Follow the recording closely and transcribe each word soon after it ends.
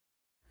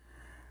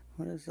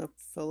What is up,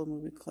 fellow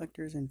movie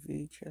collectors and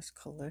VHS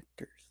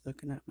collectors?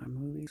 Looking at my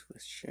movies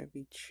with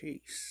Chevy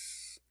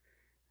Chase.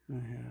 I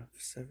have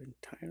 7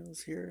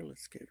 titles here.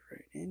 Let's get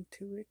right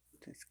into it.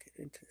 Let's get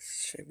into the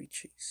Chevy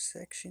Chase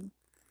section.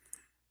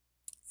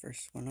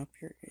 First one up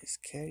here is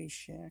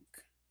Caddyshack.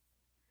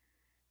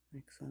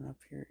 Next one up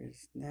here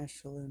is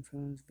National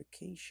Lampoon's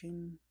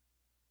Vacation.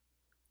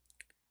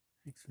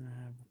 Next one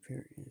I have up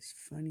here is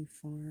Funny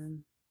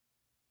Farm.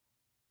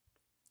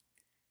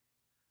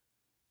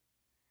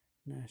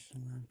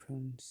 National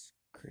Lampoon's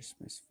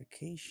Christmas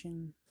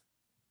Vacation.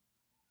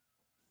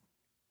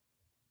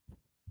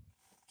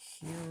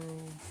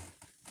 Hero.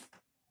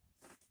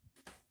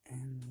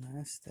 And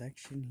Last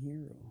Action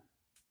Hero.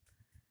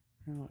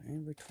 Now,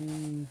 in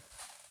between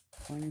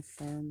Funny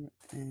Farm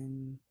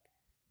and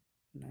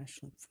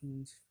National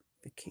Lampoon's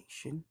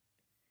Vacation,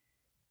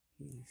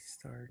 he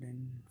starred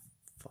in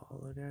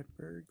Follow That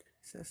Bird,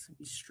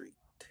 Sesame Street.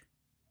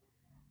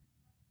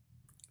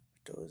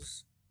 But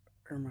those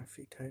are my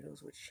few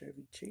titles with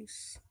Chevy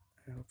Chase.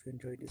 I hope you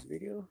enjoyed this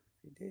video.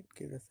 If you did,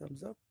 give it a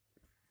thumbs up.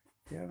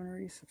 If you haven't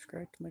already,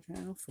 subscribe to my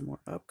channel for more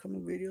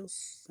upcoming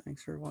videos.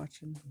 Thanks for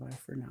watching. Bye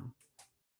for now.